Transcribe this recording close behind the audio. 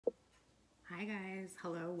Hi guys,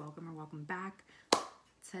 hello, welcome or welcome back.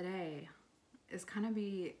 Today is gonna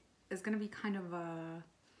be kind of a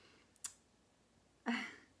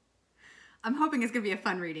I'm hoping it's gonna be a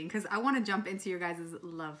fun reading because I want to jump into your guys'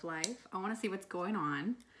 love life. I want to see what's going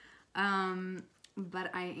on,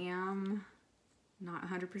 but I am not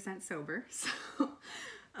 100% sober, so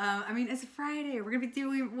I mean, it's Friday. We're gonna be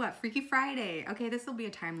doing what? Freaky Friday. Okay, this will be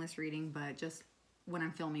a timeless reading, but just when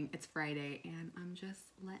I'm filming, it's Friday, and I'm just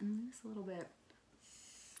letting loose a little bit.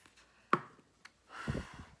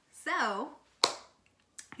 So,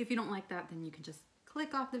 if you don't like that, then you can just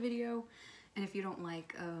click off the video, and if you don't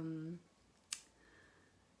like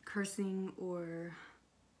cursing or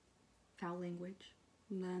foul language,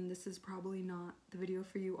 then this is probably not the video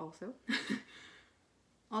for you also.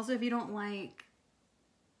 Also, if you don't like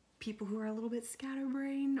people who are a little bit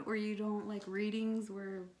scatterbrained, or you don't like readings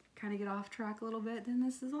where kind of get off track a little bit, then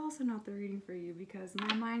this is also not the reading for you, because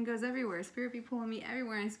my mind goes everywhere. Spirit be pulling me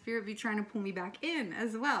everywhere, and spirit be trying to pull me back in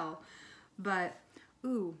as well. But,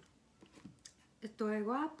 ooh. Estoy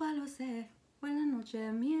guapa, lo sé. Buena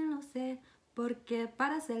noche, bien lo sé. Porque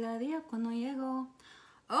para ser la día cuando llego.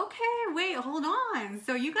 Okay, wait, hold on.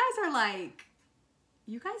 So you guys are like,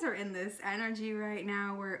 you guys are in this energy right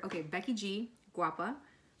now where, okay, Becky G, Guapa.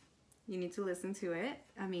 You need to listen to it.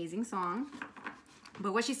 Amazing song.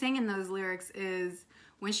 But what she's saying in those lyrics is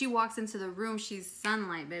when she walks into the room, she's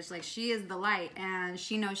sunlight, bitch. Like, she is the light, and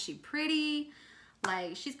she knows she's pretty.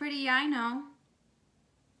 Like, she's pretty, yeah, I know.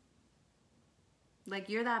 Like,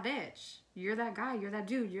 you're that bitch. You're that guy. You're that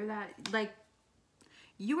dude. You're that, like,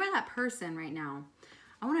 you are that person right now.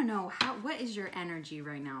 I want to know, what is your energy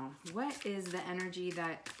right now? What is the energy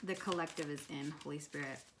that the collective is in, Holy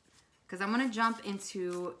Spirit? Because I want to jump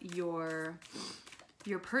into your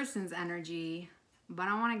person's energy, but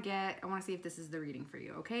I want to see if this is the reading for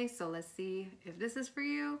you, okay? So let's see if this is for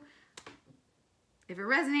you. If it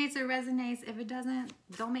resonates, it resonates. If it doesn't,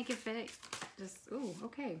 don't make it fit. Just, ooh,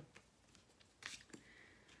 okay.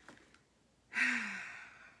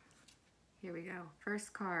 Here we go.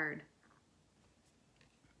 First card.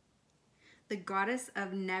 The goddess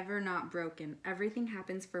of never not broken. Everything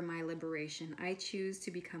happens for my liberation. I choose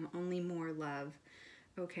to become only more love.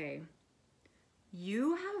 Okay.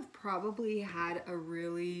 You have probably had a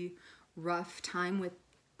really rough time with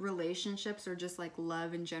relationships, or just like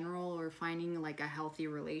love in general, or finding like a healthy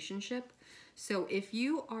relationship. So if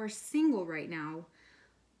you are single right now,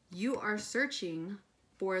 you are searching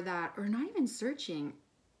for that, or not even searching.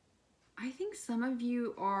 I think some of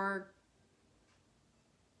you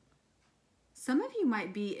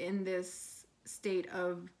might be in this state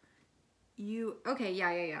of okay,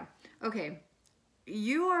 yeah. Okay.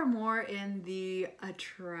 You are more in the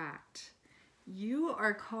attract. You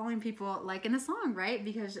are calling people, like in the song, right?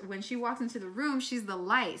 Because when she walks into the room, she's the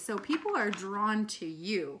light. So people are drawn to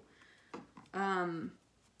you.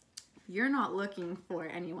 You're not looking for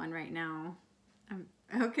anyone right now.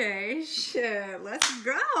 Okay, shit, let's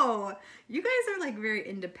go. You guys are like very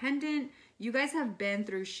independent. You guys have been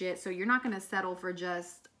through shit, so you're not gonna settle for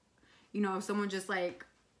just, you know, someone just like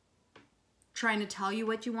trying to tell you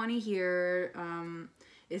what you want to hear,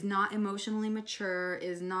 is not emotionally mature,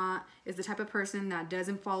 is the type of person that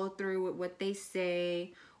doesn't follow through with what they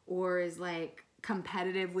say, or is like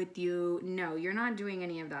competitive with you. No, you're not doing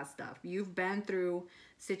any of that stuff. You've been through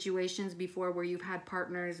situations before where you've had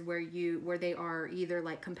partners where they are either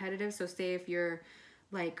like competitive. So say if you're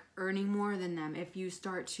like earning more than them, if you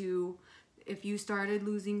started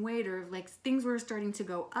losing weight, or like things were starting to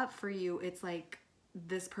go up for you, it's like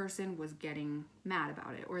this person was getting mad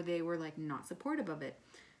about it, or they were like not supportive of it.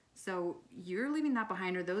 So you're leaving that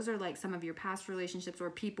behind, or those are like some of your past relationships, or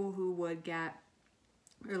people who would get,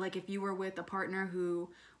 or like if you were with a partner who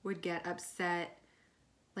would get upset,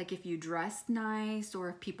 like if you dressed nice, or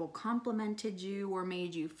if people complimented you or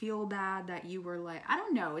made you feel bad, that you were like, I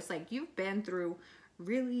don't know, it's like you've been through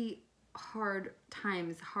really hard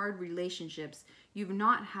times, hard relationships. You've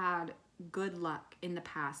not had good luck in the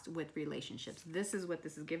past with relationships. This is what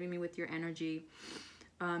this is giving me with your energy.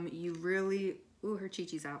 You really, ooh, her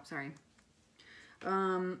chi-chi's out, sorry.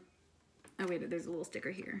 Oh wait, there's a little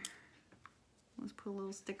sticker here. Let's put a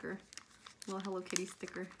little sticker, a little Hello Kitty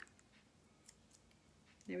sticker.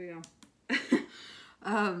 There we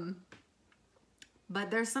go.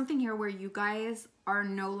 But there's something here where you guys are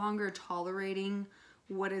no longer tolerating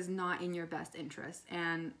what is not in your best interest.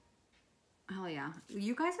 And hell yeah,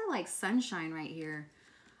 you guys are like sunshine right here.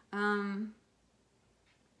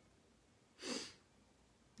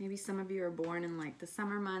 Maybe some of you are born in like the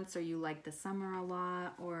summer months, or you like the summer a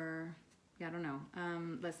lot, or yeah, I don't know.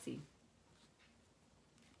 Let's see.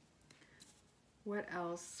 What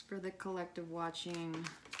else for the collective watching?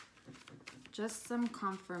 Just some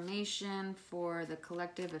confirmation for the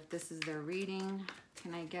collective if this is their reading.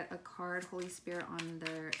 Can I get a card, Holy Spirit, on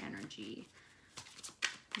their energy?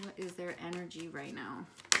 What is their energy right now?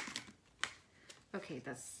 Okay,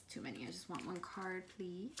 that's too many. I just want one card,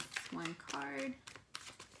 please. One card.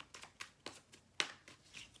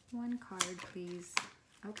 One card, please.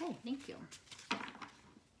 Okay, thank you.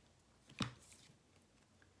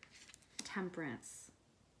 Temperance.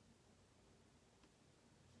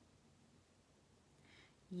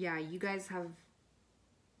 Yeah, you guys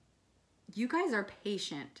are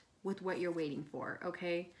patient with what you're waiting for,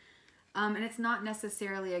 okay? And it's not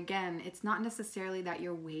necessarily, again, it's not necessarily that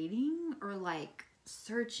you're waiting or like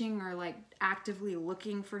searching or like actively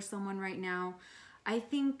looking for someone right now. I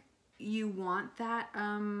think you want that.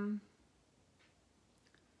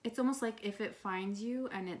 It's almost like if it finds you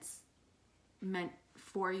and it's meant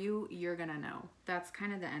for you, you're gonna know. That's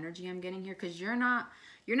kind of the energy I'm getting here, because you're not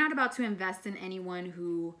about to invest in anyone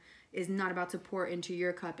who is not about to pour into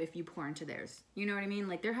your cup if you pour into theirs. You know what I mean?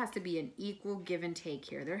 Like there has to be an equal give and take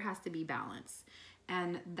here. There has to be balance.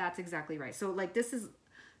 And that's exactly right. So like this is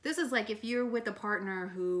like if you're with a partner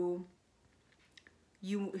who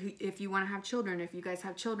if you want to have children, if you guys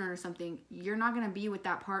have children or something, you're not going to be with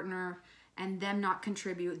that partner and them not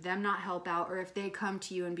contribute, them not help out, or if they come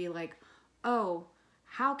to you and be like, "Oh,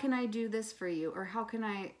 how can I do this for you?" or "How can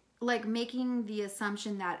I," like making the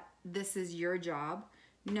assumption that this is your job.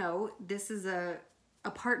 No, this is a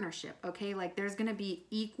partnership, okay? Like there's going to be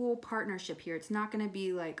equal partnership here. It's not going to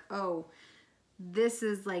be like, "Oh, this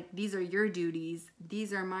is like, these are your duties,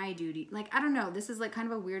 these are my duty." Like, I don't know. This is like kind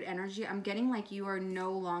of a weird energy. I'm getting like you are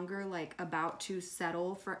no longer like about to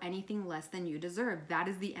settle for anything less than you deserve. That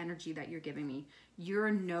is the energy that you're giving me.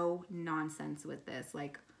 You're no nonsense with this,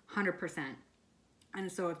 like 100%.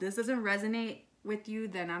 And so if this doesn't resonate with you,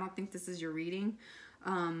 then I don't think this is your reading.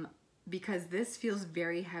 Because this feels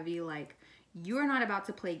very heavy, like you're not about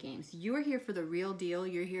to play games. You're here for the real deal.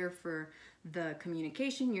 You're here for the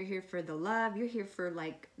communication. You're here for the love. You're here for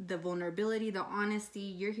like the vulnerability, the honesty.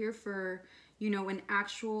 You're here for, you know, an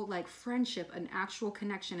actual like friendship, an actual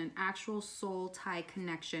connection, an actual soul tie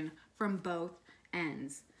connection from both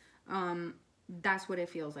ends. That's what it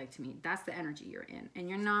feels like to me. That's the energy you're in. And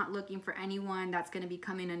you're not looking for anyone that's going to be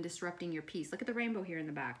coming and disrupting your peace. Look at the rainbow here in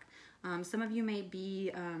the back. Some of you may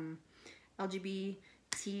be LGBTQIA,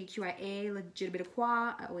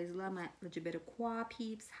 LGBTQA. I always love my LGBTQA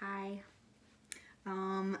peeps. Hi.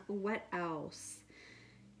 What else?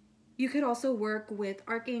 You could also work with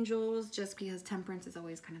archangels, just because temperance is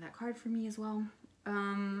always kind of that card for me as well.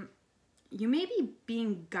 You may be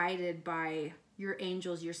being guided by your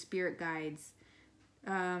angels, your spirit guides,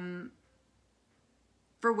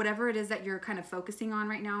 for whatever it is that you're kind of focusing on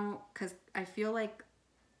right now, because I feel like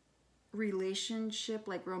relationship,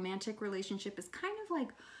 like romantic relationship, is kind of like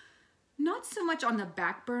not so much on the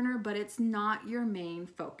back burner, but it's not your main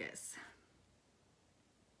focus.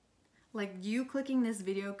 Like you clicking this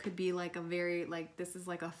video could be like a very, like, this is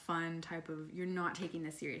like a fun type of, you're not taking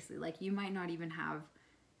this seriously. Like you might not even have,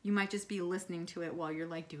 you might just be listening to it while you're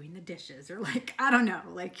like doing the dishes, or like, I don't know,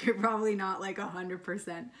 like you're probably not like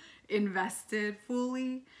 100% invested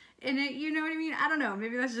fully in it. You know what I mean? I don't know.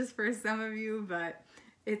 Maybe that's just for some of you, but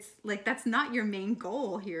it's like, that's not your main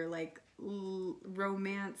goal here. Like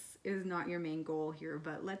romance is not your main goal here,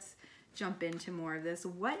 but let's jump into more of this.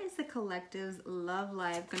 What is the collective's love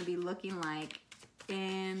life going to be looking like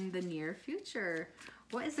in the near future?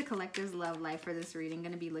 What is the collective's love life for this reading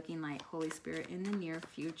going to be looking like, Holy Spirit, in the near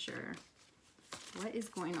future? What is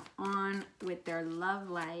going on with their love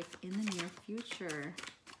life in the near future?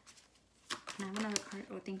 Can I have another card?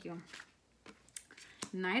 Oh, thank you.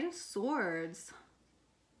 Knight of Swords.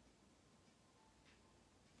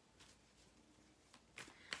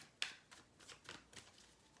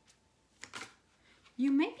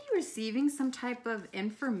 You may be receiving some type of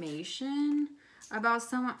information about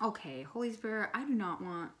someone. Okay, Holy Spirit, I do not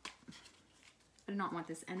want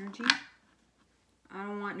this energy. I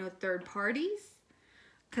don't want no third parties,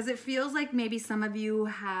 because it feels like maybe some of you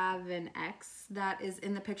have an ex that is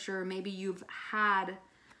in the picture. Maybe you've had,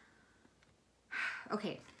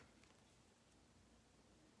 okay,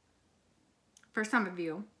 for some of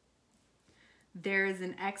you, there is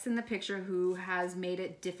an ex in the picture who has made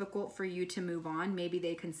it difficult for you to move on. Maybe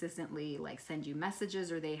they consistently like send you messages,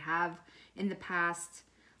 or they have in the past.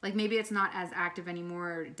 Like maybe it's not as active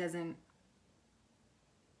anymore, or it doesn't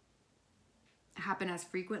happen as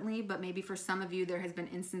frequently, but maybe for some of you there has been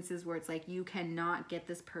instances where it's like you cannot get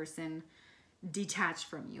this person detached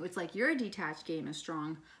from you. It's like your detached game is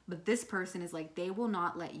strong, but this person is like, they will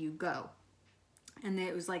not let you go. And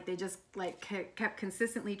it was like they just like kept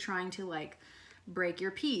consistently trying to like break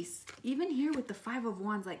your peace. Even here with the Five of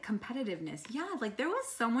Wands, like competitiveness. Yeah, like there was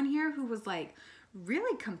someone here who was like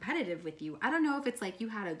really competitive with you. I don't know if it's like you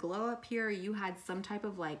had a glow up here, or you had some type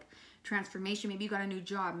of like transformation. Maybe you got a new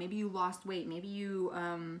job, maybe you lost weight, maybe you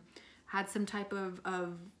had some type of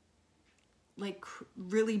like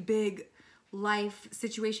really big life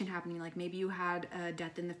situation happening. Like maybe you had a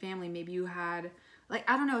death in the family, maybe you had like,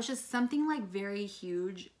 I don't know, it's just something like very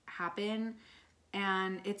huge happen.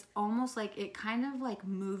 And it's almost like it kind of like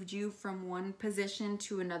moved you from one position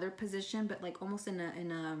to another position, but like almost in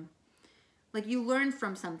a like you learned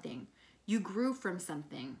from something, you grew from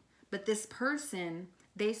something. But this person,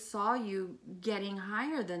 they saw you getting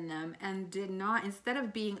higher than them and did not, instead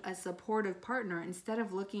of being a supportive partner, instead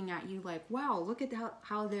of looking at you like, wow, look at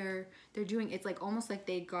how they're doing. It's like almost like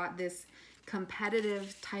they got this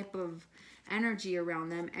competitive type of energy around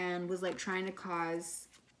them and was like trying to cause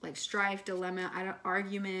like strife, dilemma,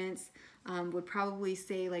 arguments, would probably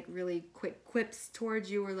say like really quick quips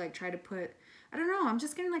towards you, or like try to put, I don't know, I'm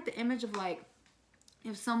just getting like the image of like,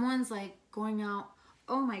 if someone's like going out,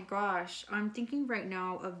 oh my gosh, I'm thinking right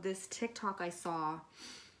now of this TikTok I saw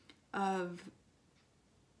of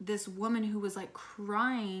this woman who was like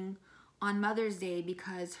crying on Mother's Day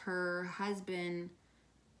because her husband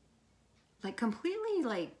like completely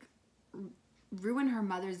like ruined her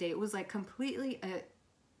Mother's Day. It was like completely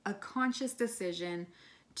a conscious decision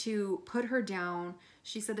to put her down.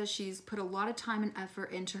 She said that she's put a lot of time and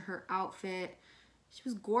effort into her outfit. She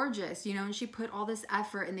was gorgeous, you know, and she put all this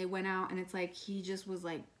effort, and they went out, and it's like he just was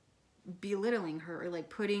like belittling her, or like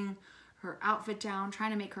putting her outfit down,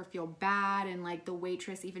 trying to make her feel bad. And like the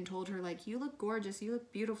waitress even told her like, you look gorgeous, you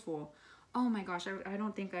look beautiful. Oh my gosh, I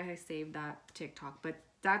don't think I saved that TikTok, but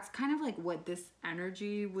that's kind of like what this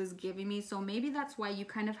energy was giving me. So maybe that's why you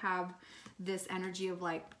kind of have this energy of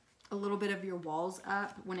like a little bit of your walls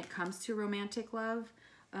up when it comes to romantic love.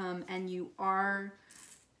 And you are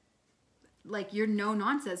like, you're no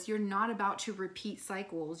nonsense. You're not about to repeat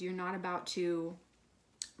cycles. You're not about to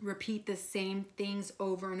repeat the same things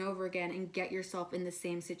over and over again and get yourself in the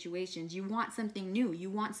same situations. You want something new. You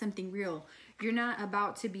want something real. You're not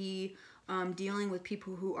about to be dealing with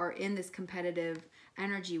people who are in this competitive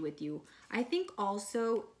energy with you. I think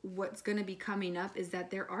also what's going to be coming up is that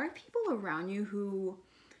there are people around you who,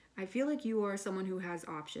 I feel like you are someone who has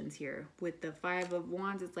options here. With the Five of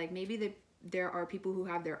Wands, it's like maybe there are people who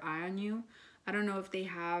have their eye on you. I don't know if they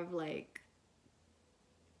have like,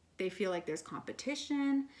 they feel like there's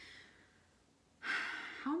competition.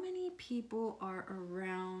 How many people are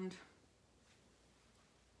around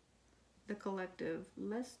the collective?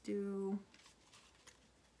 Let's do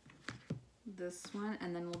this one,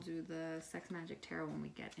 and then we'll do the Sex Magic Tarot when we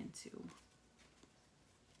get into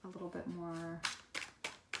a little bit more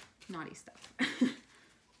naughty stuff.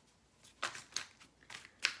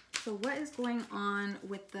 So what is going on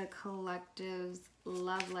with the collective's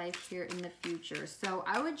love life here in the future? So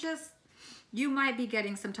I would just, you might be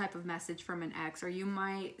getting some type of message from an ex, or you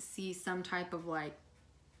might see some type of like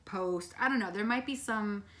post. I don't know. There might be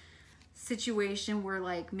some situation where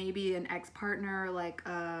like maybe an ex-partner, like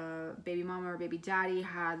a baby mama or baby daddy,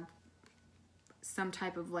 had some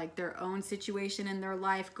type of like their own situation in their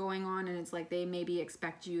life going on, and it's like they maybe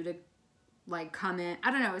expect you to like come in.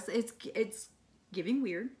 I don't know. It's giving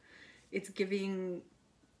weird. It's giving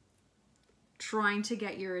trying to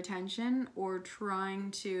get your attention, or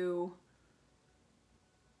trying to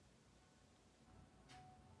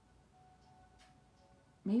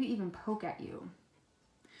maybe even poke at you.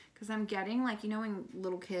 Because I'm getting like, you know, when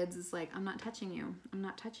little kids, it's like, I'm not touching you. I'm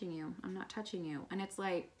not touching you. I'm not touching you. And it's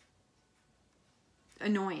like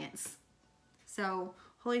annoyance. So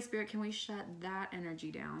Holy Spirit, can we shut that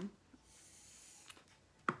energy down?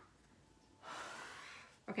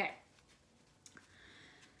 Okay.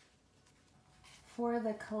 For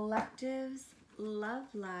the collective's love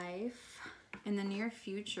life in the near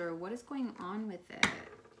future, what is going on with it?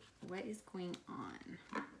 What is going on?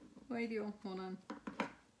 What do I do? Hold on. Oh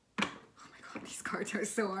my God, these cards are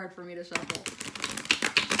so hard for me to shuffle.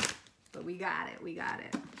 But we got it. We got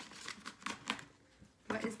it.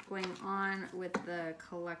 What is going on with the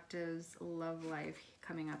collective's love life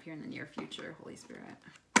coming up here in the near future, Holy Spirit?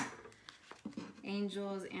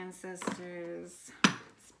 Angels, ancestors,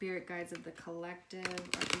 spirit guides of the collective,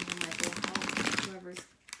 Archangel Michael, help whoever's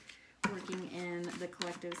working in the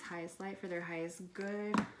collective's highest light for their highest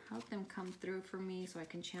good. Help them come through for me so I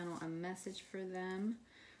can channel a message for them.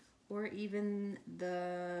 Or even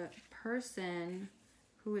the person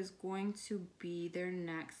who is going to be their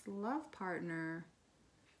next love partner.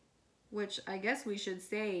 which I guess we should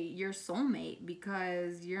say your soulmate,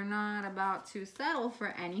 because you're not about to settle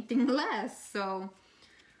for anything less. So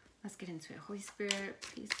let's get into it. Holy Spirit,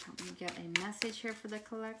 please help me get a message here for the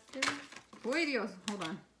collective. Boy Dios, hold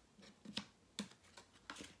on.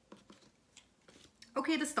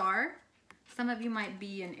 Okay, the Star. Some of you might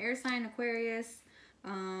be an air sign, Aquarius.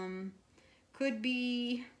 Could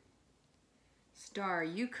be Star.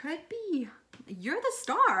 You could be, you're the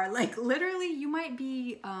star. Like literally you might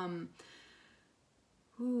be, I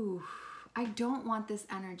don't want this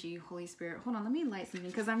energy, Holy Spirit. Hold on, let me light something,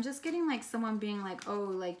 because I'm just getting like someone being like, oh,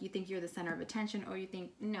 like you think you're the center of attention, or you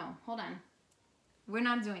think, no, hold on. We're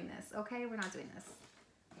not doing this, okay? We're not doing this.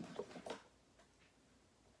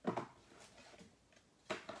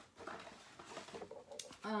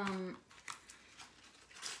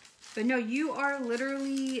 But no, you are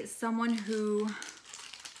literally someone who,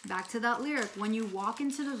 back to that lyric, when you walk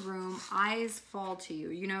into the room, eyes fall to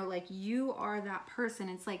you. You know, like you are that person.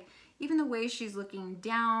 It's like, even the way she's looking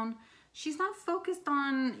down, she's not focused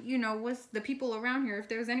on, you know, what's the people around her. If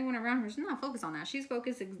there's anyone around her, she's not focused on that. She's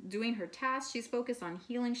focused doing her tasks. She's focused on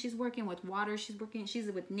healing. She's working with water. She's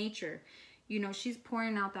with nature. You know, she's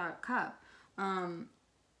pouring out that cup.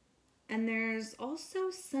 And there's also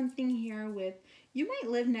something here with, you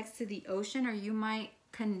might live next to the ocean, or you might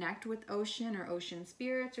connect with ocean or ocean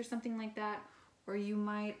spirits or something like that. Or you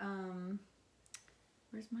might,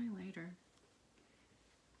 where's my lighter?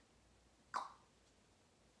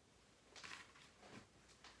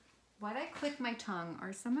 Why'd I click my tongue?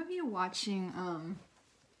 Are some of you watching,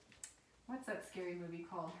 what's that scary movie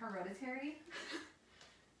called? Hereditary?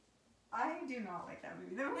 I do not like that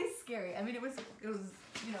movie. That movie's scary. I mean, it was,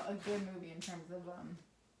 you know, a good movie in terms of,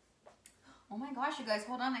 oh my gosh, you guys,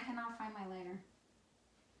 hold on. I cannot find my lighter.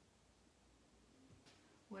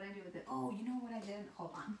 What'd I do with it? Oh, you know what I did?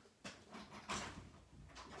 Hold on.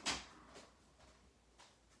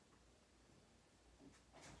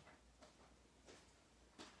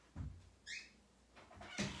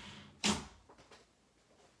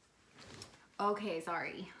 Okay,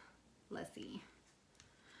 sorry. Let's see.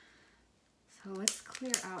 So let's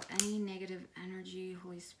clear out any negative energy,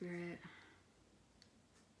 Holy Spirit.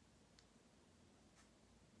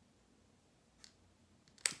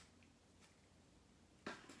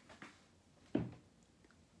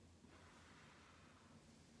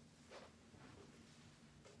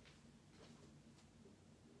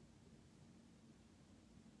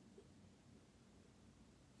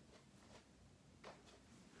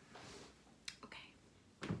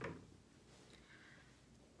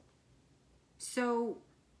 So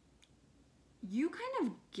you kind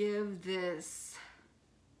of give this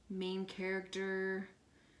main character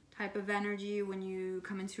type of energy when you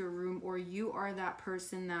come into a room, or you are that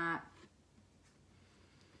person that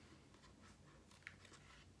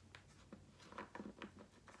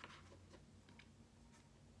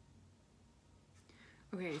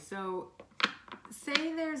okay, so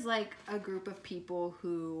say there's like a group of people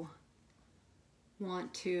who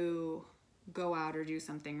want to go out or do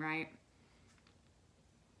something, right?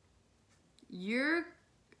 Your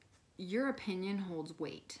opinion holds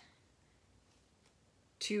weight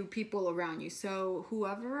to people around you. So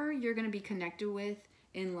whoever you're going to be connected with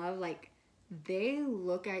in love, like they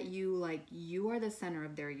look at you like you are the center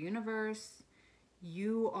of their universe.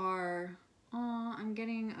 You are, oh, I'm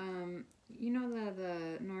getting, you know,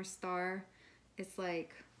 the North Star. It's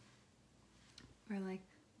like, we're like,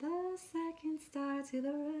 the second star to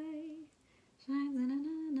the right shines, na, na,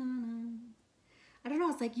 na, na. I don't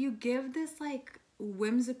know, it's like you give this like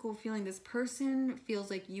whimsical feeling. This person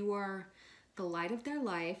feels like you are the light of their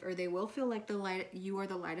life, or they will feel like you are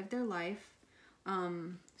the light of their life.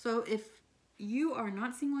 So if you are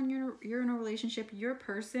not single and you're in a relationship, your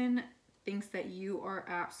person thinks that you are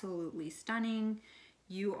absolutely stunning.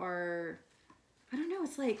 You are, I don't know,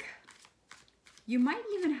 it's like you might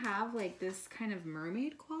even have like this kind of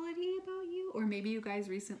mermaid quality about you, or maybe you guys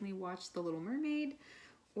recently watched The Little Mermaid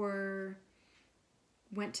or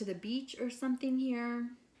went to the beach or something here.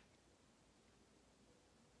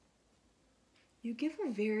 You give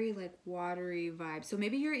a very like watery vibe. So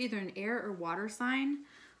maybe you're either an air or water sign.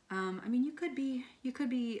 I mean, you could be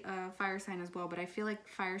a fire sign as well, but I feel like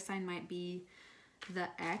fire sign might be the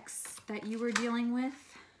ex that you were dealing with.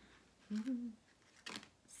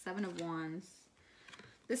 Seven of Wands.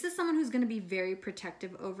 This is someone who's going to be very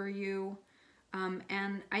protective over you.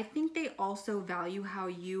 And I think they also value how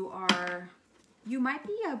you are. You might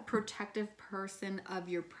be a protective person of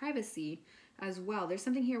your privacy as well. There's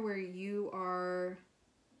something here where you're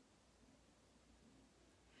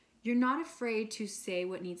not afraid to say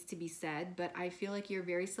what needs to be said, but I feel like you're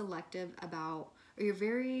very selective about, or you're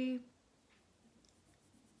very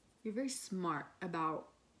You're very smart about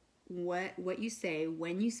what you say,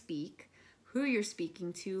 when you speak, who you're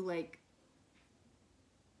speaking to. Like,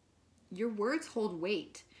 your words hold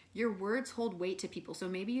weight. Your words hold weight to people. So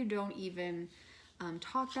maybe you don't even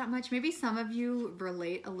talk that much. Maybe some of you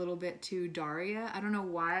relate a little bit to Daria. I don't know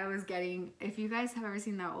why I was getting, if you guys have ever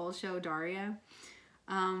seen that old show Daria,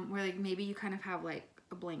 where like maybe you kind of have like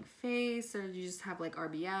a blank face, or you just have like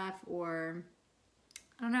RBF, or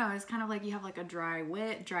I don't know, it's kind of like you have like a dry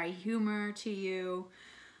wit, dry humor to you.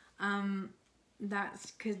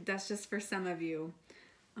 That's just for some of you.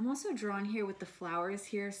 I'm also drawn here with the flowers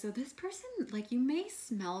here. So this person, like, you may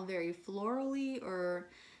smell very florally, or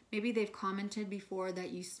maybe they've commented before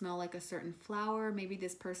that you smell like a certain flower. Maybe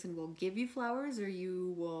this person will give you flowers, or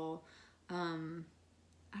you will, I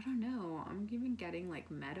don't know. I'm even getting like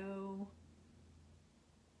meadow.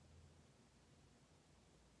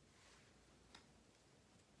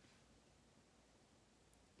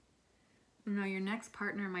 No, your next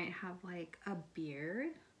partner might have like a beard.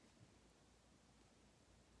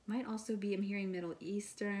 Might also be, I'm hearing Middle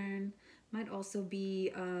Eastern. Might also be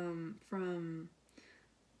from,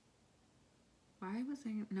 why was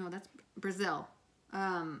I, no, that's Brazil.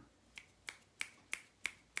 Oh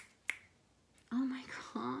my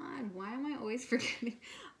God, why am I always forgetting?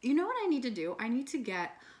 You know what I need to do? I need to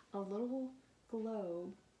get a little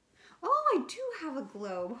globe. Oh, I do have a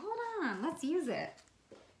globe. Hold on, let's use it.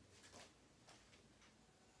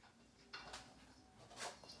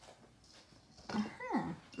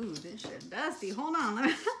 Ooh, this shit dusty. Hold on. Let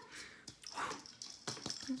me...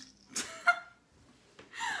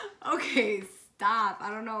 Okay, stop. I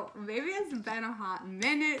don't know. Maybe it's been a hot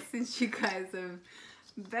minute since you guys have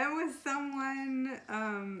been with someone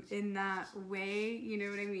in that way. You know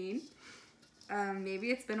what I mean? Maybe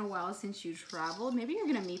it's been a while since you traveled. Maybe you're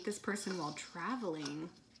going to meet this person while traveling.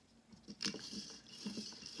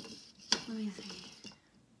 Let me see.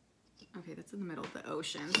 Okay, that's in the middle of the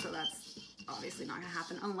ocean, so that's obviously not gonna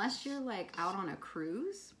happen unless you're like out on a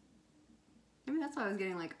cruise. Maybe that's why I was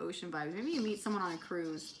getting like ocean vibes. Maybe you meet someone on a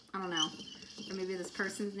cruise. I don't know. Or maybe this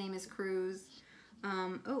person's name is Cruz.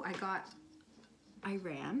 Oh, I got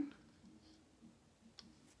Iran.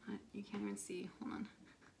 You can't even see. Hold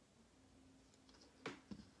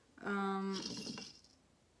on.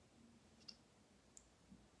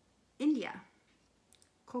 India.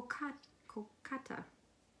 Kolkata.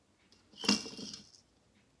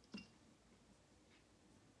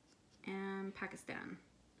 And Pakistan.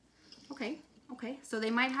 Okay, so they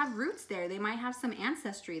might have roots there. They might have some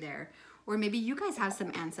ancestry there. Or maybe you guys have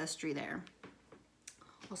some ancestry there.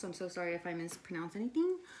 Also, I'm so sorry if I mispronounce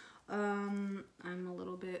anything. I'm a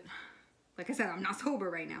little bit, like I said, I'm not sober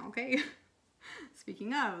right now, okay?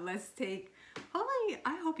 Speaking of, let's take,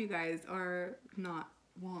 I hope you guys are not,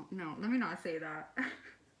 well, no, let me not say that.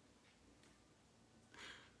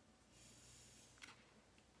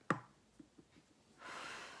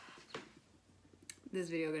 This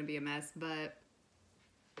video is gonna be a mess, but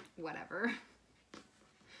whatever.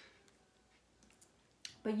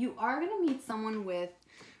 But you are gonna meet someone with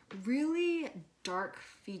really dark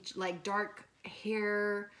features, like dark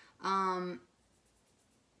hair. Might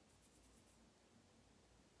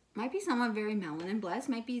be someone very melanin blessed,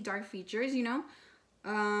 might be dark features, you know.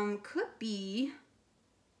 Could be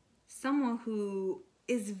someone who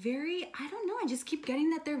is very, I don't know, I just keep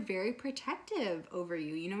getting that they're very protective over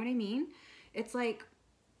you, you know what I mean? It's like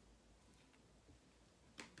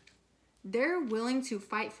they're willing to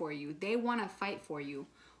fight for you. They want to fight for you.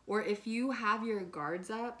 Or if you have your guards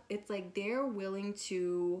up, it's like they're willing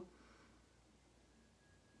to...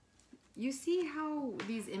 You see how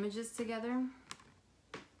these images together...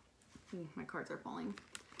 Ooh, my cards are falling.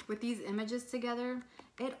 With these images together,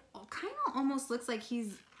 it kind of almost looks like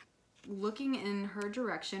he's looking in her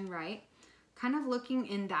direction, right? Kind of looking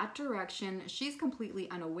in that direction. She's completely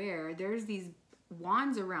unaware. There's these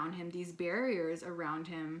wands around him, these barriers around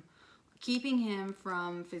him, keeping him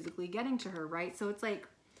from physically getting to her, right? So it's like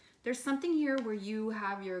there's something here where you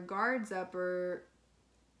have your guards up, or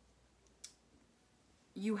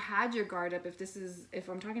you had your guard up. If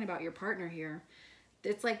I'm talking about your partner here,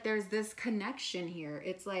 it's like there's this connection here.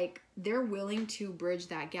 It's like they're willing to bridge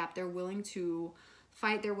that gap. They're willing to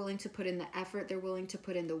fight. They're willing to put in the effort. They're willing to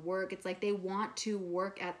put in the work. It's like they want to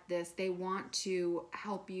work at this. They want to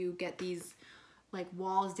help you get these like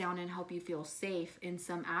walls down and help you feel safe in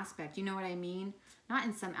some aspect. You know what I mean? Not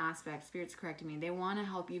in some aspect. Spirit's correcting me. They want to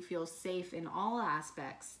help you feel safe in all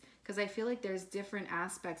aspects. Because I feel like there's different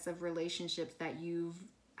aspects of relationships that you've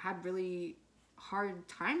had really hard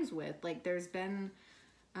times with. Like there's been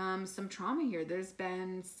some trauma here. There's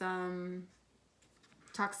been some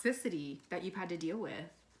toxicity that you've had to deal with.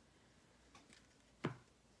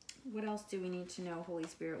 What else do we need to know, Holy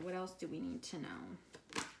Spirit? What else do we need to know?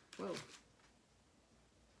 Whoa.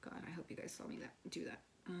 God, I hope you guys saw me do that.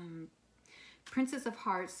 Princess of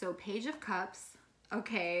Hearts, so Page of Cups.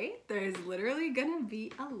 Okay, there's literally gonna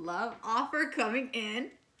be a love offer coming in.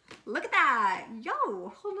 Look at that.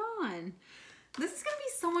 Yo, hold on. This is gonna be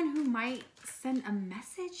someone who might send a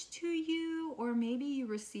message to you, or maybe you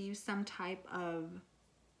receive some type of,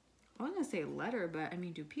 I was gonna say letter, but I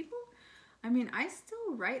mean, do people? I mean, I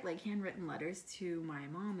still write like handwritten letters to my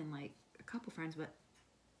mom and like a couple friends, but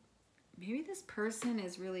maybe this person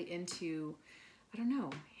is really into, I don't know,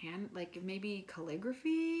 like maybe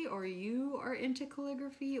calligraphy, or you are into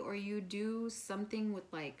calligraphy, or you do something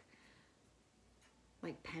with like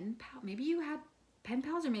pen pal. Maybe you had pen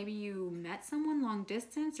pals, or maybe you met someone long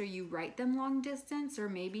distance, or you write them long distance, or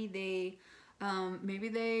maybe they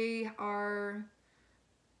are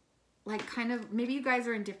like kind of, maybe you guys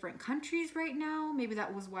are in different countries right now. Maybe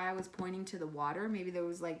that was why I was pointing to the water. Maybe there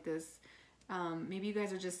was like this, maybe you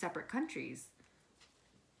guys are just separate countries.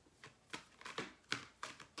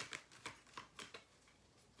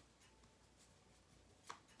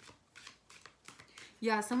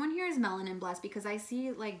 Yeah, someone here is melanin blessed, because I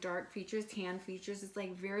see like dark features, tan features. It's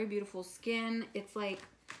like very beautiful skin. It's like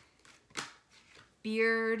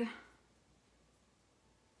beard.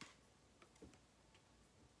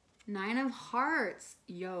 9 of Hearts.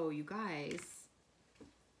 Yo, you guys.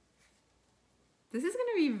 This is going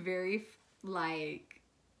to be very, like,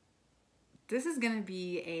 this is going to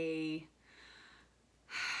be a,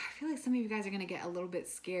 I feel like some of you guys are going to get a little bit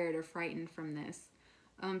scared or frightened from this.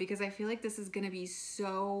 Because I feel like this is going to be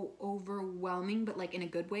so overwhelming, but like in a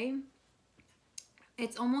good way.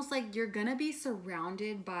 It's almost like you're going to be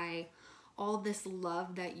surrounded by all this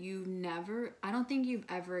love that you never, I don't think you've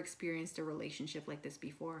ever experienced a relationship like this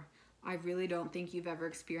before. I really don't think you've ever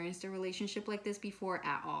experienced a relationship like this before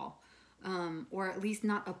at all. Or at least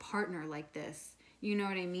not a partner like this. You know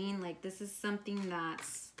what I mean? Like, this is something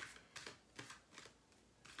that's,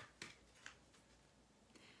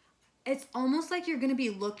 it's almost like you're going to be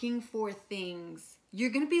looking for things. You're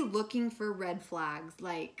going to be looking for red flags,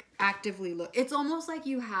 like actively look. It's almost like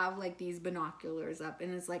you have like these binoculars up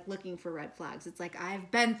and it's like looking for red flags. It's like, I've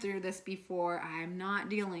been through this before. I'm not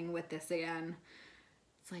dealing with this again.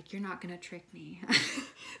 It's like, you're not going to trick me.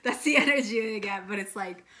 That's the energy I get. But it's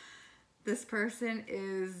like, this person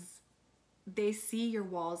is, they see your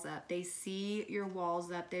walls up. They see your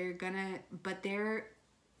walls up. They're gonna, but they're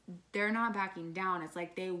not backing down. It's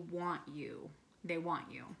like they want you. They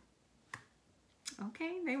want you.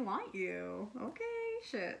 Okay, they want you. Okay,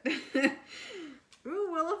 shit.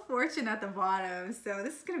 Ooh, Wheel of Fortune at the bottom. So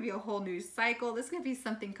this is going to be a whole new cycle. This is going to be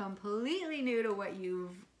something completely new to what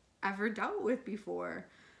you've ever dealt with before.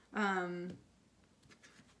 Let's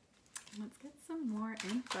get some more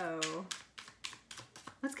info.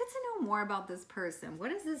 Let's get to know more about this person.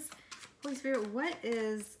 What is this, Holy Spirit, what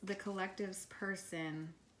is the collective's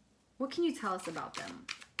person? What can you tell us about them?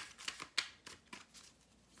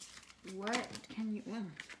 What can you...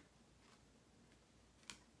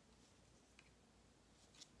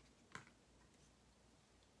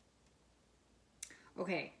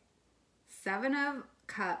 Okay. 7 of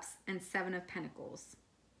Cups and 7 of Pentacles.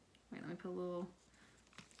 Wait, let me put a little...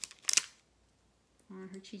 on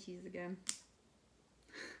her chi-chis again.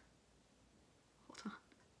 Hold on.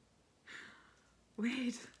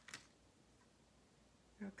 Wait.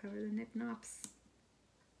 I'll cover the nip-nops.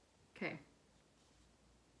 Okay.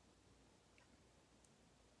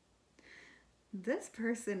 This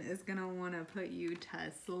person is gonna want to put you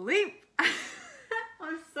to sleep.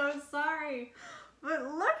 I'm so sorry. But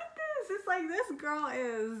look at this. It's like this girl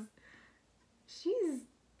is, she's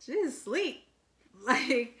asleep.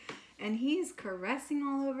 Like, and he's caressing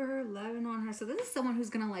all over her, loving on her. So this is someone who's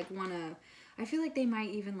gonna like wanna, I feel like they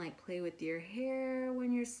might even like play with your hair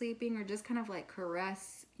when you're sleeping, or just kind of like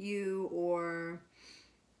caress you, or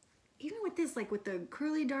even with this, like with the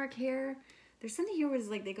curly dark hair, there's something here where it's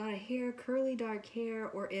like they got a hair, curly dark hair,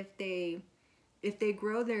 or if they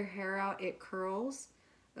grow their hair out, it curls.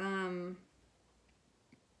 But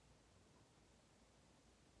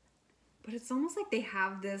it's almost like they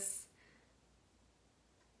have this,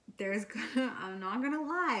 I'm not gonna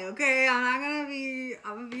lie, okay? I'm gonna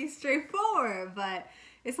be straightforward, but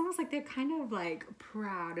it's almost like they're kind of like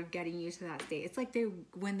proud of getting you to that state. It's like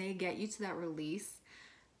when they get you to that release,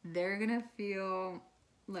 they're gonna feel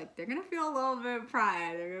like, they're gonna feel a little bit of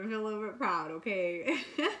pride. They're gonna feel a little bit proud, okay?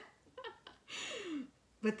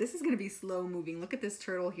 But this is gonna be slow moving. Look at this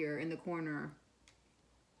turtle here in the corner.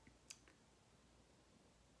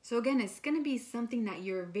 So again, it's gonna be something that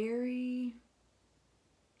you're very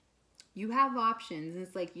You have options.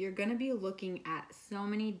 It's like you're going to be looking at so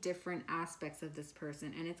many different aspects of this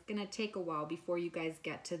person, and it's going to take a while before you guys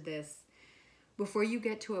get to this, before you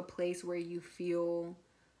get to a place where you feel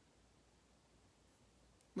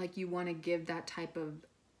like you want to give that type of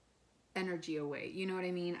energy away. You know what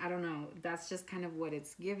I mean? I don't know. That's just kind of what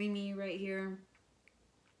it's giving me right here.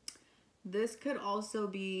 This could also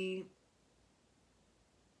be,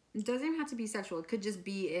 it doesn't even have to be sexual. It could just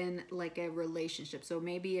be in like a relationship. So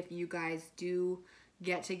maybe if you guys do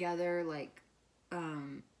get together, like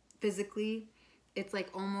physically, it's like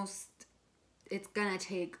almost, it's gonna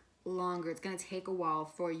take longer. It's gonna take a while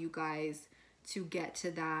for you guys to get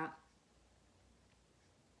to that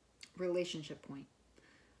relationship point.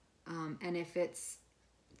 And if it's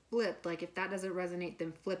flipped, like if that doesn't resonate,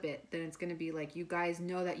 then flip it. Then it's gonna be like you guys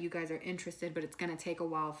know that you guys are interested, but it's gonna take a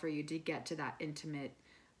while for you to get to that intimate,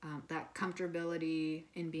 that comfortability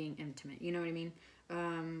in being intimate. You know what I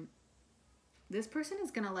mean? This person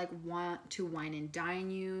is gonna like want to wine and dine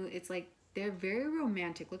you. It's like they're very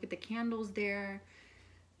romantic. Look at the candles there.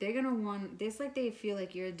 They're gonna want this, like they feel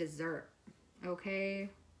like you're a dessert. Okay.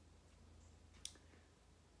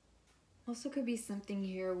 Also could be something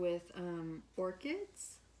here with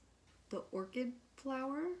orchids. The orchid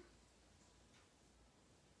flower.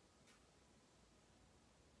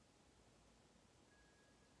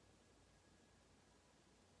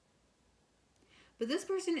 But this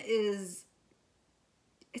person is,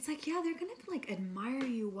 it's like, yeah, they're gonna like admire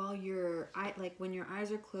you while you're, like when your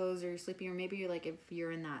eyes are closed or you're sleeping, or maybe you're like, if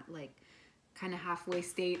you're in that like kind of halfway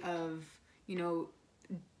state of, you know,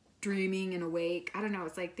 dreaming and awake. I don't know.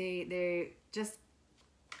 It's like they're just,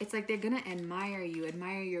 it's like they're gonna admire you,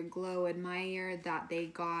 admire your glow, admire that they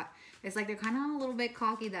got, it's like they're kind of a little bit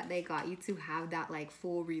cocky that they got you to have that like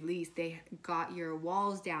full release. They got your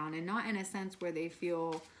walls down, and not in a sense where they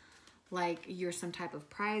feel like you're some type of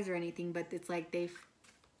prize or anything, but it's like they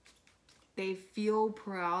feel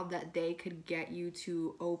proud that they could get you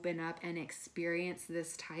to open up and experience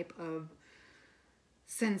this type of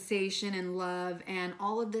sensation and love and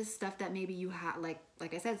all of this stuff that maybe you had, like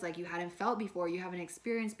I said, it's like you hadn't felt before, you haven't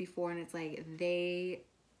experienced before, and it's like they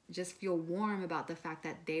just feel warm about the fact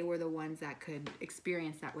that they were the ones that could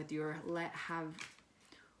experience that with you,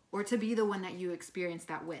 or to be the one that you experienced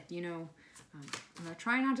that with, you know. I'm gonna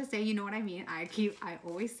try not to say, you know what I mean. I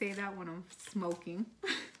always say that when I'm smoking.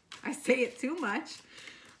 I say it too much.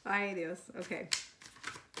 Ay Dios. Okay.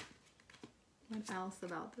 What else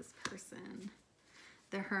about this person?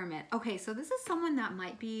 The Hermit. Okay, so this is someone that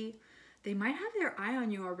might be, they might have their eye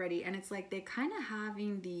on you already, and it's like they kind of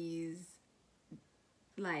having these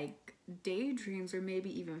like daydreams or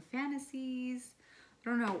maybe even fantasies. I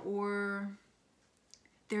don't know, or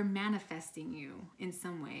they're manifesting you in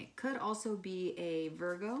some way. Could also be a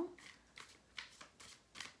Virgo.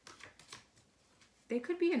 They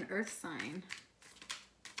could be an earth sign.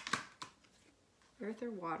 Earth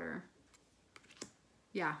or water.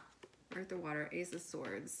 Yeah, earth or water. Ace of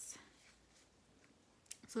Swords.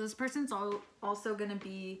 So this person's also going to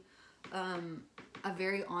be a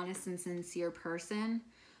very honest and sincere person.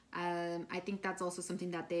 I think that's also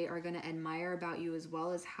something that they are going to admire about you, as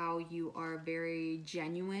well as how you are very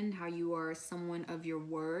genuine, how you are someone of your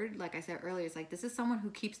word. Like I said earlier, it's like this is someone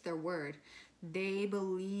who keeps their word. They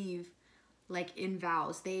believe like in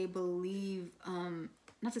vows. They believe,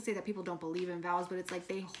 not to say that people don't believe in vows, but it's like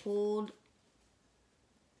they hold,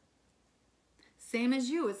 same as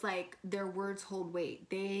you, it's like their words hold weight.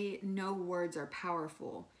 They know words are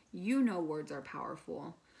powerful. You know words are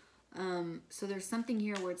powerful. So there's something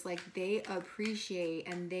here where it's like they appreciate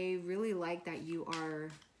and they really like that you are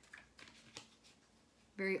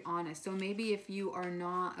very honest. So maybe if you are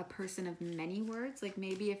not a person of many words, like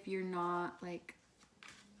maybe if you're not like,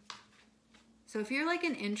 so if you're like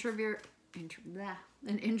an introvert,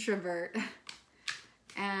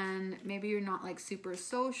 and maybe you're not like super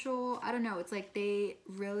social, I don't know, it's like they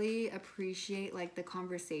really appreciate like the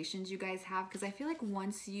conversations you guys have, because I feel like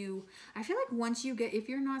once you get, if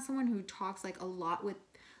you're not someone who talks like a lot with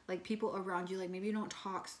like people around you, like maybe you don't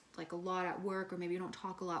talk like a lot at work, or maybe you don't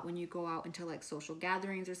talk a lot when you go out into like social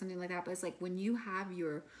gatherings or something like that, but it's like when you have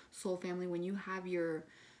your soul family, when you have your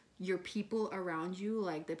people around you,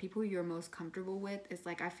 like the people you're most comfortable with, it's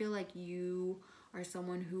like I feel like you are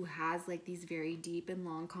someone who has like these very deep and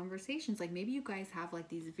long conversations. Like maybe you guys have like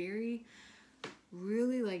these very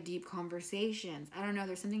really like deep conversations. I don't know,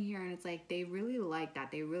 there's something here, and it's like they really like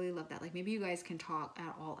that. They really love that. Like maybe you guys can talk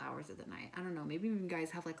at all hours of the night. I don't know, maybe you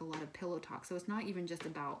guys have like a lot of pillow talk. So it's not even just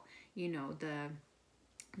about, you know,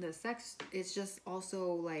 the sex. It's just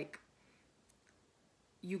also like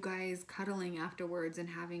you guys cuddling afterwards and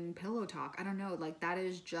having pillow talk. I don't know, like that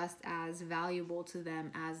is just as valuable to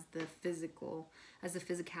them as the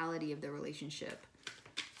physicality of the relationship.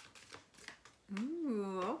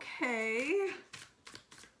 Ooh, okay.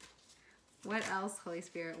 What else, Holy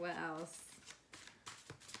Spirit? What else?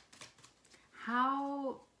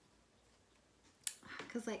 How,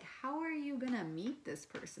 because like, how are you gonna meet this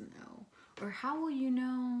person though? Or how will you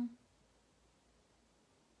know?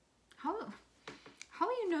 How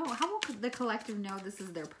will you know? How will the collective know this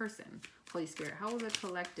is their person? Holy Spirit, how will the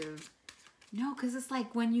collective know? Because it's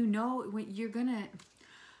like when you know, when you're gonna,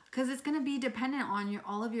 because it's gonna be dependent on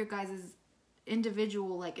all of your guys'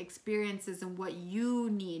 individual like experiences and what you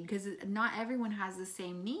need, because not everyone has the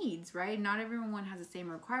same needs, right? Not everyone has the same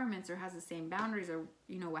requirements or has the same boundaries, or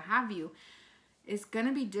you know, what have you. It's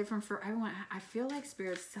gonna be different for everyone. I feel like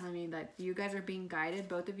Spirit's telling me that you guys are being guided.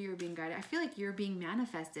 Both of you are being guided. I feel like you're being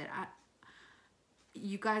manifested.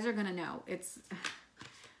 You guys are gonna know.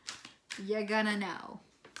 You're gonna know.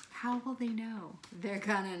 How will they know? They're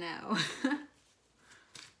gonna know.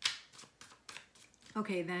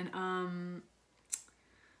 Okay, then,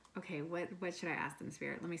 okay, what should I ask them,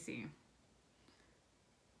 Spirit? Let me see.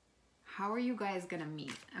 How are you guys gonna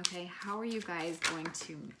meet? Okay, how are you guys going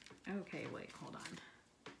to, okay, wait, hold on.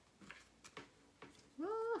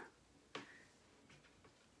 Ah.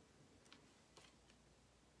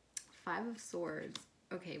 5 of Swords.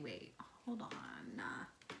 Okay, wait, hold on.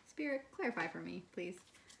 Spirit, clarify for me, please.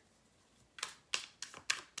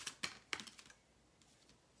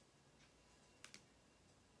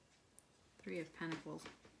 Three of Pentacles.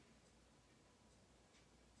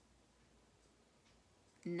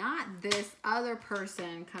 Not this other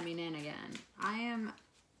person coming in again. I am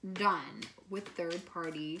done with third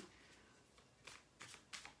party.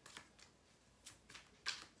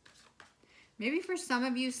 Maybe for some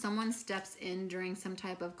of you, someone steps in during some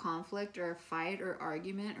type of conflict or fight or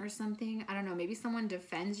argument or something. I don't know. Maybe someone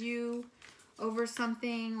defends you over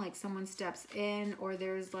something. Like someone steps in, or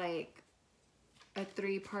there's like a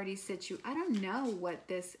 3-party situation. I don't know what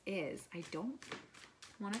this is. I don't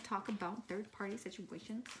want to talk about third-party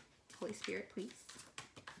situations. Holy Spirit, please.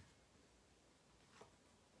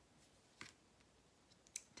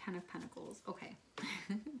 10 of Pentacles. Okay.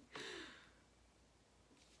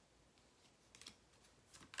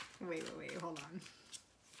 Wait, hold on.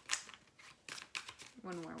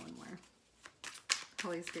 One more.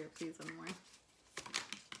 Holy Spirit, please, one more.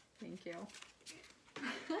 Thank you.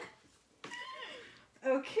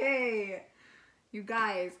 Okay, you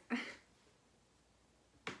guys.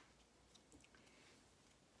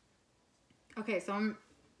 Okay, so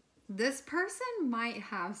this person might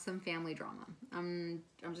have some family drama. I'm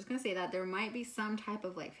just gonna say that there might be some type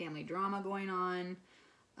of like family drama going on,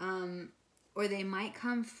 or they might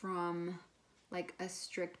come from like a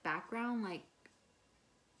strict background, like,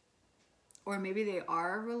 or maybe they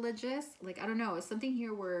are religious. Like, I don't know. It's something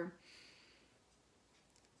here where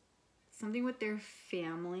something with their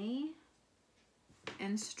family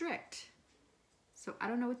and strict. So I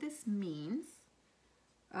don't know what this means.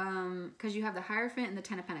 Because you have the Hierophant and the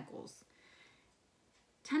 10 of Pentacles.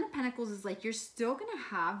 10 of Pentacles is like, you're still going to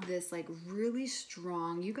have this like really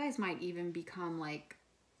strong, you guys might even become like,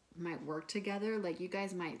 might work together. Like you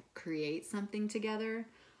guys might create something together.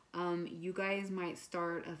 You guys might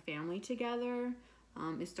start a family together.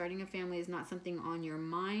 If starting a family is not something on your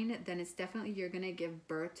mind, then it's definitely you're going to give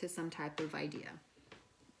birth to some type of idea.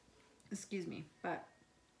 Excuse me. But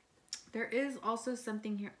there is also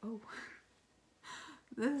something here. Oh,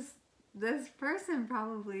 this person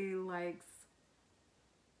probably likes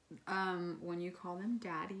when you call them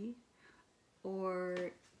daddy, or,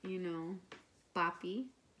 you know, papi,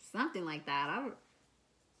 something like that.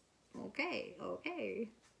 Okay.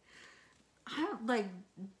 I don't like,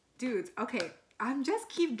 dudes, okay. I'm just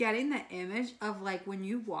keep getting the image of like when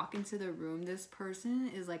you walk into the room, this person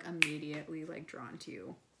is like immediately like drawn to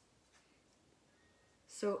you.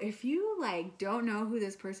 So if you like don't know who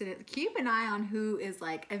this person is, keep an eye on who is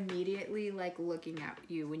like immediately like looking at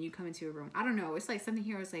you when you come into a room. I don't know. It's like something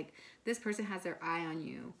here is like this person has their eye on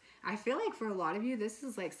you. I feel like for a lot of you, this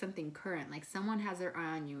is like something current. Like someone has their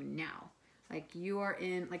eye on you now. Like you are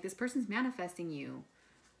in, like this person's manifesting you.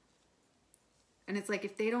 And it's like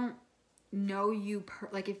if they don't know you,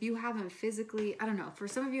 like if you haven't physically, I don't know. For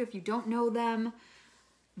some of you, if you don't know them,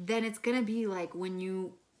 then it's going to be like when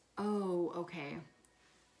you, oh, okay.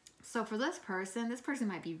 So for this person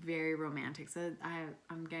might be very romantic. So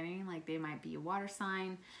I'm getting like they might be a water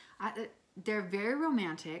sign. They're very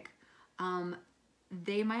romantic.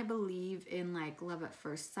 They might believe in like love at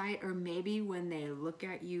first sight, or maybe when they look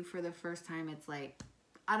at you for the first time, it's like,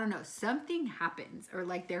 I don't know, something happens, or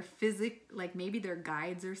like their like maybe their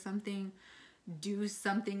guides or something do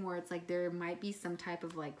something where it's like there might be some type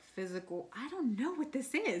of like physical, I don't know what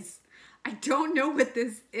this is. I don't know what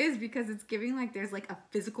this is because it's giving like there's like a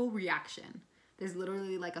physical reaction. There's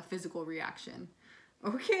literally like a physical reaction.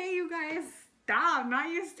 Okay, you guys, stop. I'm not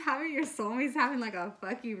used to having your soulmates having like a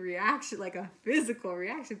fucking reaction, like a physical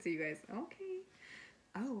reaction to you guys. Okay.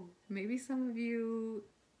 Oh, maybe some of you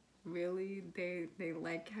really, they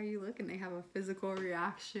like how you look and they have a physical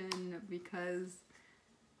reaction because,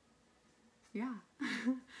 yeah.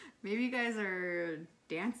 Maybe you guys are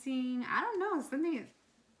dancing. I don't know, something.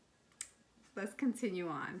 Let's continue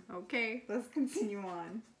on, okay? Let's continue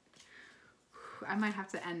on. I might have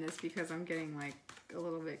to end this because I'm getting like a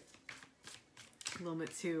little bit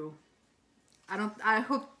too, I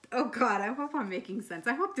hope, oh God, I hope I'm making sense.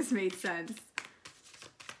 I hope this made sense.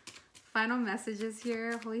 Final messages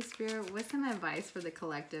here. Holy Spirit, what's some advice for the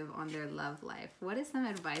collective on their love life? What is some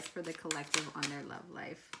advice for the collective on their love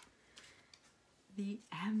life? The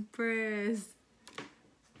Empress.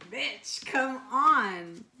 Bitch, come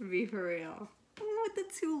on. Be for real. With the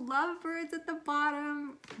 2 lovebirds at the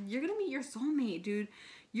bottom. You're gonna meet your soulmate, dude.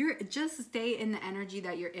 Just stay in the energy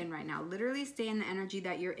that you're in right now. Literally stay in the energy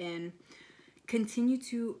that you're in. Continue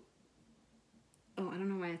to... Oh, I don't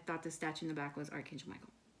know why I thought the statue in the back was Archangel Michael.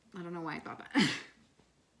 I don't know why I thought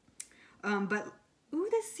that. But, ooh,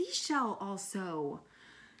 the seashell also.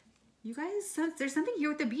 You guys, there's something here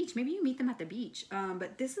with the beach. Maybe you meet them at the beach.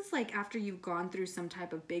 But this is like after you've gone through some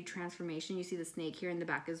type of big transformation. You see the snake here in the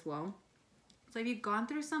back as well. So if you've gone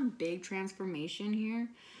through some big transformation here,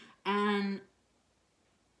 and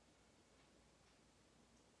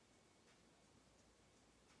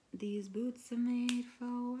these boots are made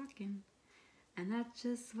for walking, and that's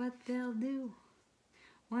just what they'll do.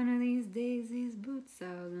 One of these days, these boots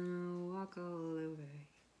are gonna walk all over.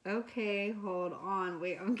 Okay, hold on.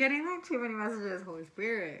 Wait, I'm getting like too many messages. Holy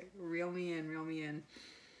Spirit, reel me in, reel me in.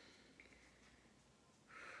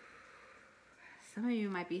 Some of you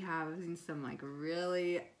might be having some like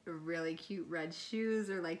really, really cute red shoes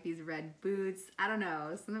or like these red boots. I don't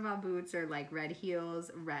know. Something about boots or like red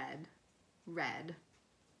heels. Red.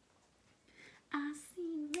 I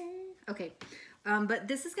see red. Okay. But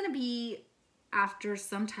this is going to be after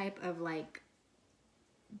some type of like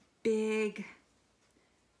big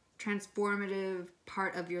transformative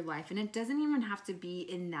part of your life, and it doesn't even have to be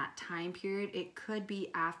in that time period. It could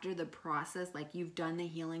be after the process, like you've done the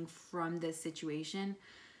healing from this situation.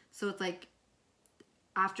 So it's like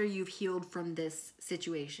after you've healed from this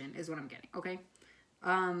situation is what I'm getting. Okay.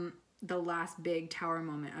 The last big tower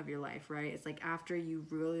moment of your life, right? It's like after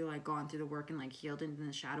you've really like gone through the work and like healed into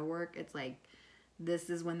the shadow work, it's like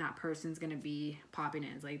this is when that person's gonna be popping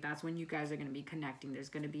in. It's like that's when you guys are gonna be connecting. There's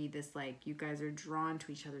gonna be this like you guys are drawn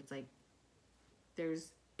to each other. It's like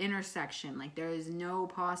there's intersection. Like there is no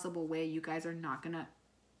possible way you guys are not gonna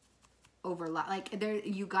overlap. Like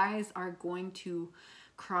you guys are going to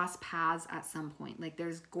cross paths at some point. Like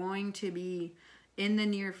there's going to be in the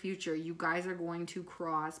near future, you guys are going to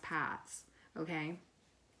cross paths. Okay,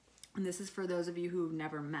 and this is for those of you who've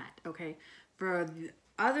never met. Okay, for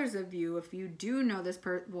others of you, if you do know this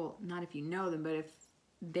person, well, not if you know them, but if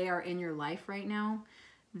they are in your life right now,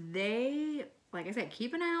 they, like I said,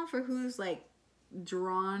 keep an eye out for who's like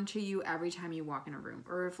drawn to you every time you walk in a room,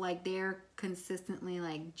 or if like they're consistently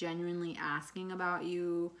like genuinely asking about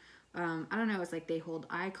you. I don't know, it's like they hold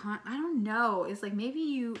eye contact. I don't know, it's like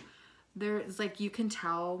maybe there's like you can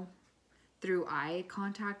tell through eye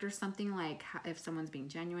contact or something, like if someone's being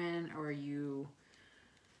genuine, or you,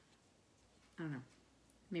 I don't know.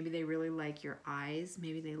 Maybe they really like your eyes.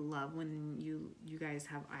 Maybe they love when you guys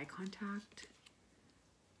have eye contact.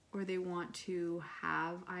 Or they want to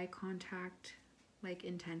have eye contact, like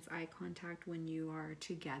intense eye contact when you are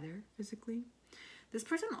together physically. This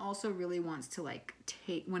person also really wants to like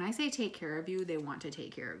when I say take care of you, they want to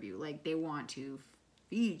take care of you. Like they want to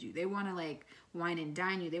feed you. They want to like wine and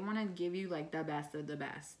dine you. They want to give you like the best of the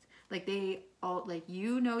best. Like they all, like,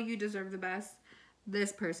 you know, you deserve the best.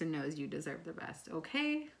 This person knows you deserve the best,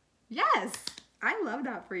 okay? Yes! I love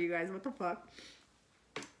that for you guys. What the fuck?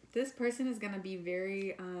 This person is gonna be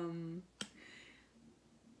very,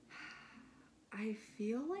 I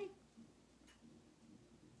feel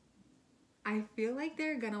like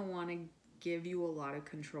they're gonna want to give you a lot of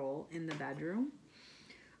control in the bedroom.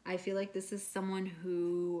 I feel like this is someone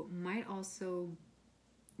who might also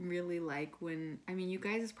really like when, I mean, you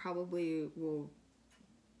guys probably will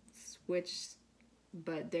switch,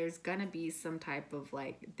 but there's gonna be some type of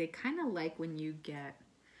like, they kind of like when you get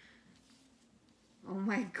Oh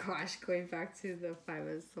my gosh, going back to the Five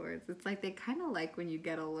of Swords. It's like they kind of like when you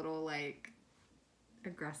get a little like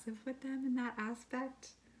aggressive with them in that aspect.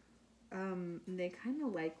 They kind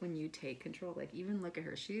of like when you take control. Like even look at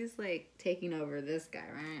her. She's like taking over this guy,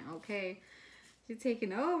 right? Okay. She's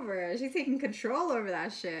taking over. She's taking control over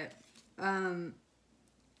that shit.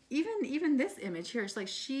 Even this image here, it's like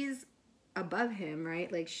she's above him,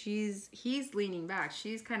 right? Like he's leaning back.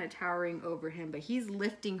 She's kind of towering over him, but he's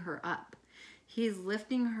lifting her up. He's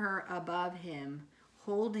lifting her above him,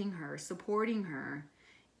 holding her, supporting her.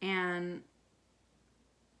 And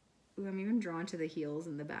ooh, I'm even drawn to the heels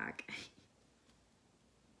in the back.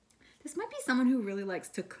 This might be someone who really likes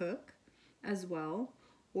to cook as well,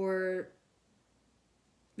 or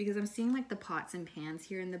because I'm seeing like the pots and pans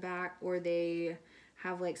here in the back, or they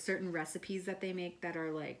have like certain recipes that they make that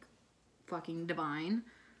are like fucking divine.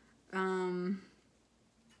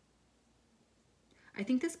 I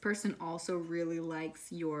think this person also really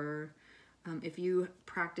likes your, if you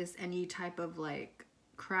practice any type of like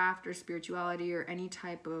craft or spirituality or any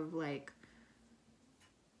type of like,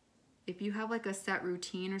 if you have like a set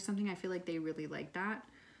routine or something, I feel like they really like that.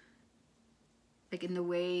 Like in the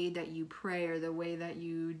way that you pray or the way that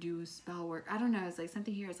you do spell work. I don't know. It's like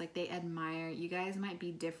something here. It's like they admire. You guys might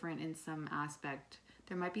be different in some aspect.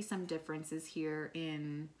 There might be some differences here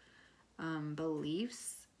in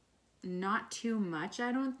beliefs. Not too much,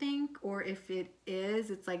 I don't think. Or if it is,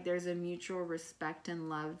 it's like there's a mutual respect and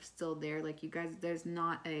love still there. Like you guys, there's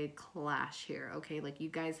not a clash here. Okay. Like you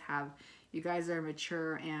guys are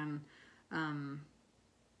mature and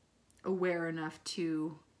aware enough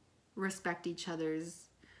to respect each other's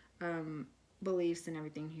beliefs and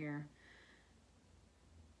everything here.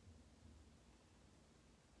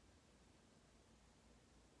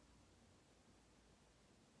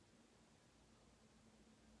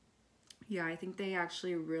 Yeah, I think they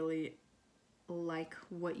actually really like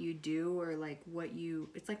what you do, or like what you,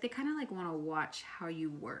 it's like they kind of like want to watch how you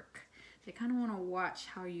work. They kind of want to watch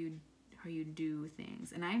how you do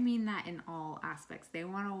things. And I mean that in all aspects. They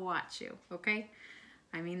want to watch you, okay?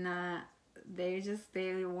 I mean that they just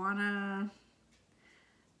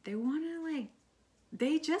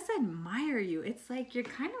admire you. It's like you're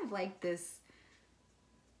kind of like this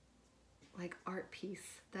like art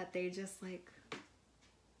piece that they just like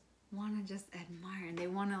want to just admire, and they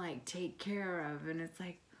want to like take care of. And it's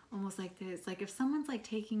like almost like this, like if someone's like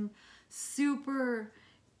taking super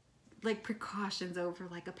like precautions over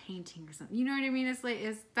like a painting or something, you know what I mean? It's like,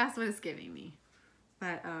 that's what it's giving me.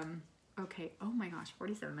 But okay, oh my gosh,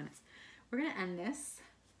 47 minutes. We're gonna end this.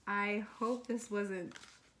 I hope this wasn't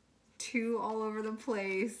too all over the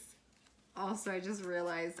place. Also, I just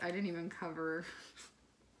realized I didn't even cover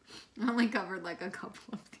I only covered like a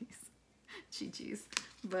couple of these chi-chis.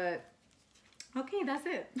 But okay, that's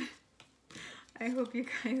it. I hope you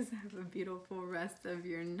guys have a beautiful rest of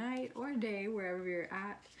your night or day wherever you're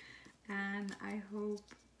at. And I hope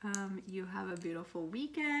you have a beautiful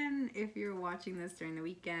weekend if you're watching this during the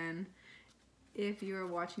weekend. If you're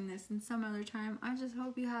watching this in some other time, I just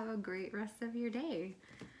hope you have a great rest of your day.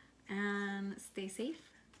 And stay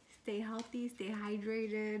safe, stay healthy, stay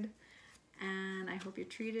hydrated, and I hope you're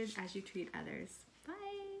treated as you treat others.